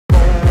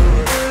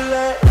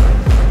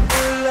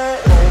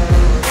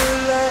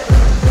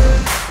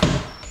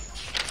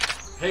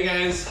Hey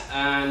guys,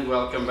 and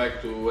welcome back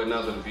to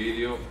another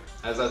video.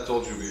 As I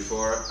told you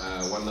before,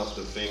 one of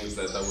the things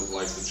that I would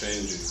like to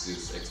change is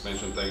this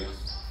expansion tank,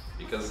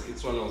 because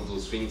it's one of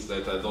those things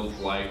that I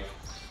don't like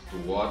to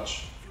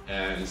watch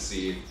and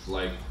see it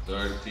like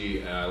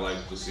dirty. I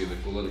like to see the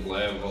coolant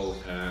level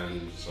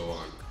and so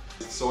on.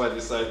 So I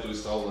decided to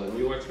install a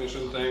new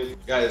expansion tank.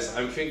 Guys,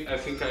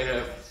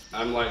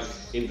 I'm like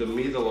in the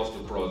middle of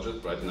the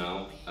project right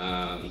now.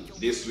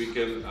 This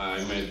weekend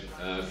I made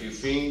a few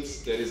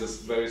things. There is a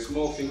very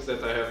small things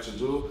that I have to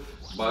do,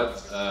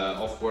 but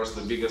of course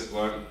the biggest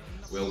one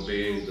will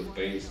be the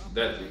paint.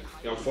 That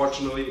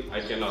unfortunately I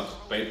cannot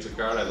paint the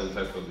car. I don't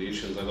have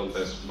conditions. I don't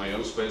have my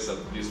own space at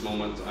this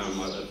moment. I'm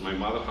at my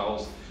mother's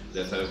house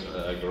that have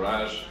a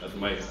garage. At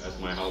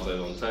my house I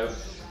don't have.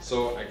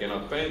 So I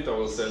cannot paint. I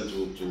will send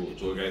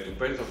to a guy to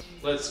paint.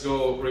 Let's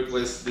go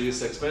replace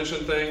this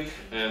expansion tank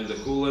and the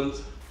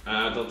coolant.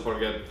 Don't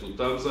forget to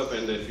thumbs up,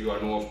 and if you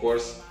are new, of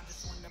course,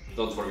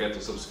 don't forget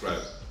to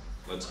subscribe.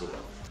 Let's go.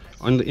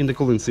 In the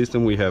coolant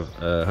system we have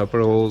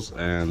upper hose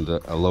and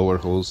a lower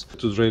hose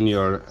to drain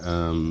your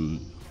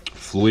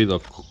fluid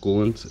of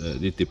coolant.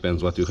 It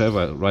depends what you have.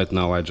 Right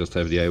now I just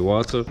have the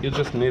water. You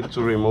just need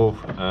to remove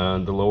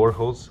the lower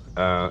hose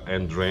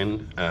and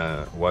drain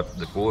what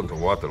the coolant or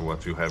water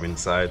what you have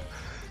inside,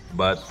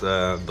 but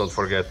don't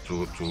forget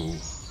to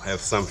have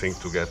something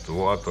to get the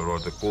water or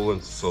the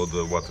coolant so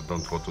the water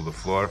don't go to the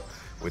floor,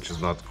 which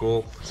is not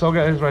cool. So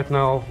guys, right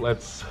now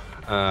let's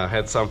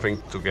add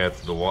something to get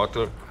the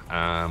water,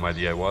 my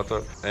DI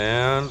water,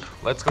 and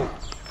let's go.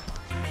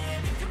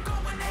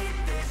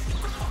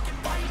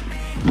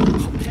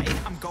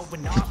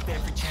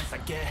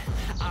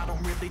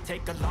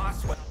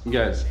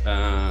 Guys,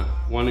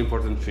 one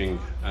important thing,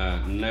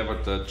 never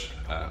touch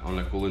on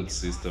a coolant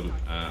system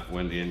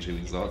when the engine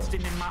is hot.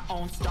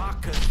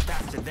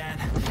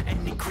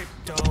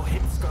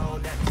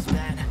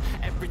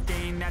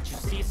 Everything that you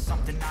see is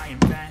something I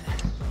invent,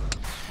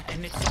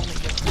 and it's only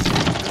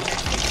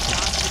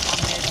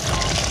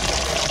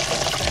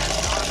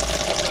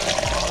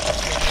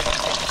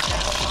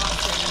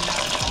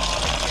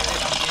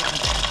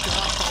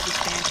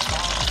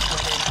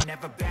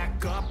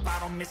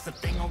miss a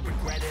thing or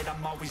regret it.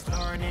 I'm always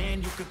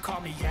learning. You could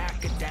call me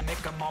academic.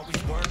 I'm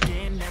always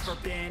working. Never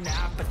been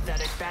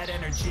apathetic. Bad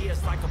energy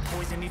is like a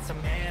poison. Needs some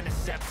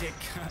antiseptic.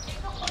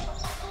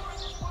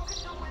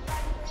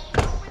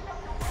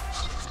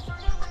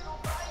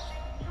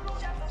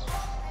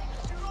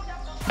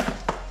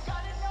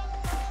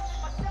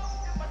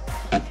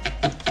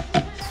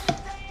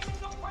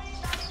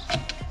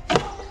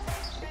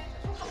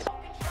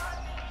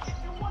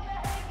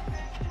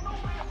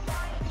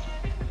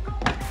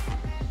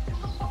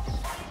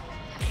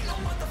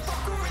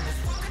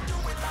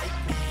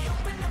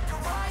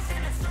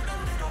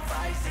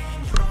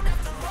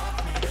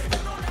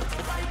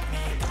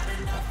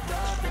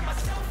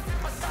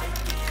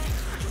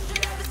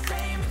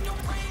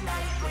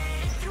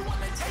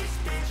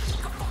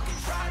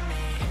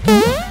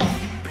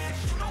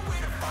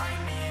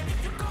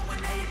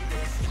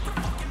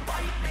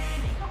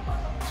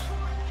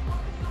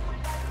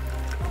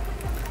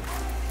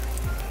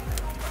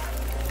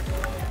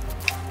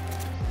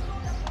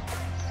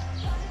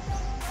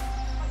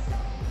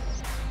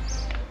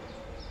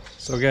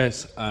 So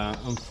guys,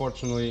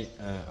 unfortunately,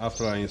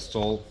 after I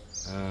install,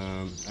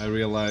 I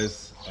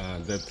realized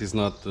that is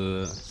not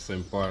the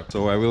same part.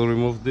 So I will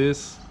remove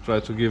this, try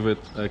to give it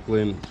a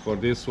clean for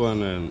this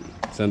one and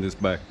send this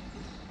back.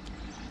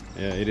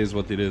 Yeah, it is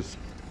what it is.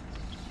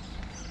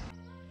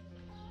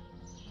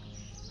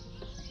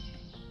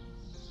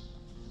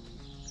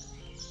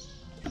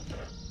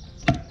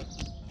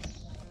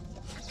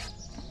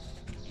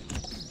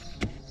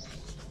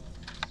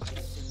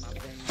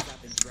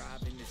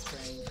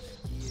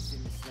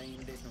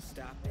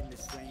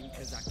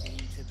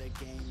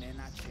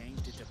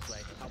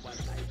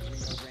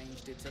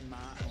 To my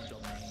own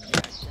domain, yeah,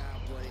 I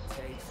got what it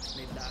takes.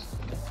 Made lots of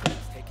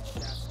mistakes, taking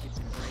shots,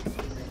 skipping breaks,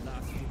 feeling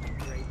lost, feeling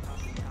great,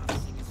 popping out,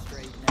 singing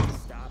straight, never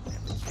stop,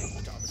 never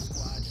changed. All the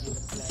squad here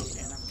to play,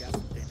 and I've got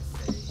something to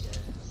say.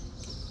 Yeah,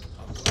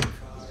 I work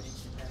hard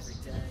each and every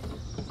day.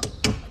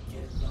 I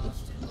get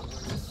lost in the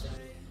words I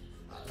say.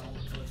 I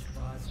don't push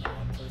pause, no,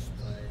 I push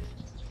play.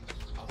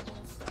 I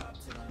won't stop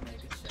till I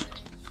make a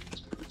change.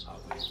 I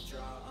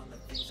withdraw on the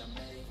things I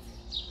make.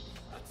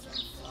 I turn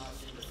flaws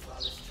into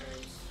flawless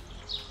traits.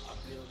 I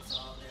build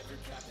tall, never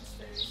cap in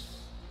space.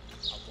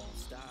 I won't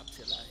stop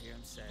till I hear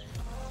him say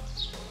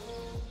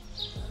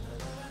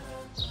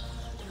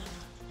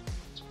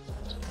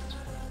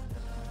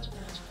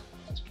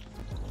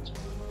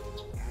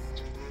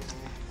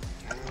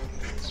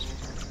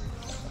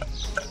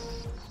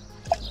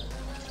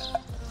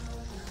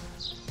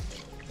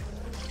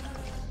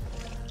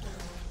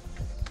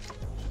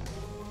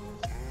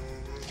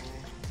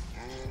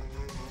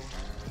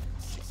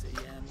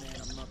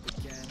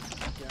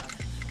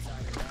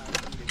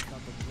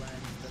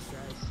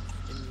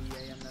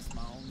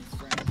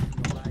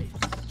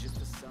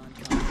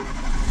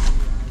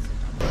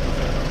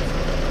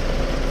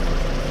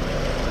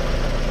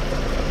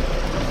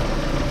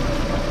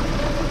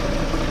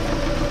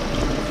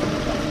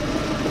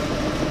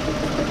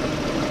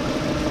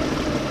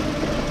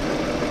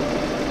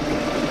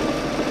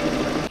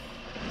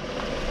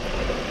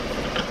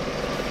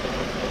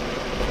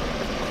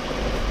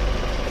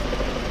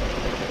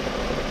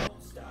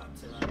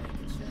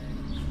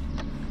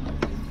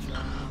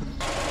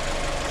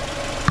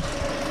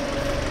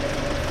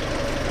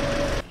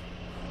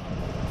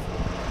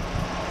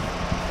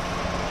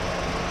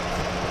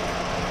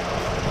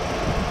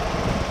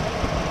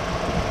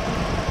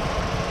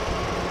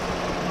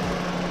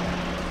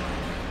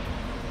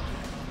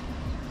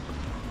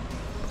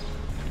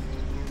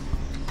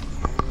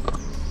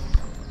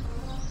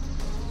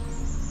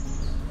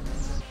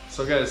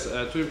So guys,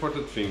 two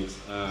important things.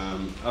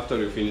 After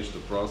you finish the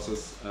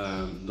process,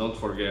 don't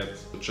forget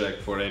to check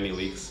for any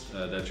leaks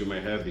that you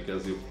may have,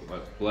 because you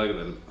plugged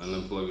and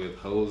unplugged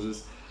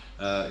hoses.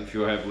 If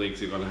you have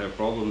leaks, you're gonna have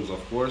problems,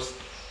 of course.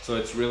 So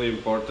it's really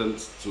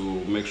important to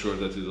make sure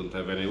that you don't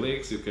have any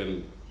leaks. You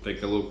can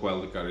take a look while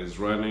the car is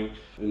running.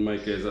 In my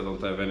case, I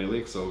don't have any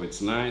leaks, so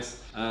it's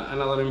nice.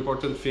 Another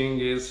important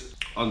thing is,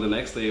 on the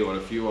next day or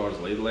a few hours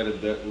later,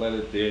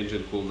 let the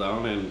engine cool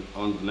down, and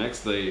on the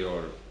next day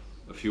or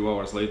a few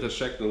hours later,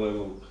 check the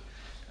level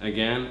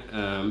again.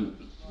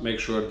 Make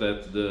sure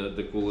that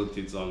the coolant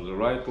is on the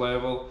right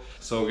level.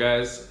 So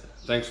guys,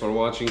 thanks for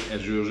watching.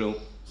 As usual,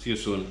 see you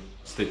soon.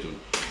 Stay tuned.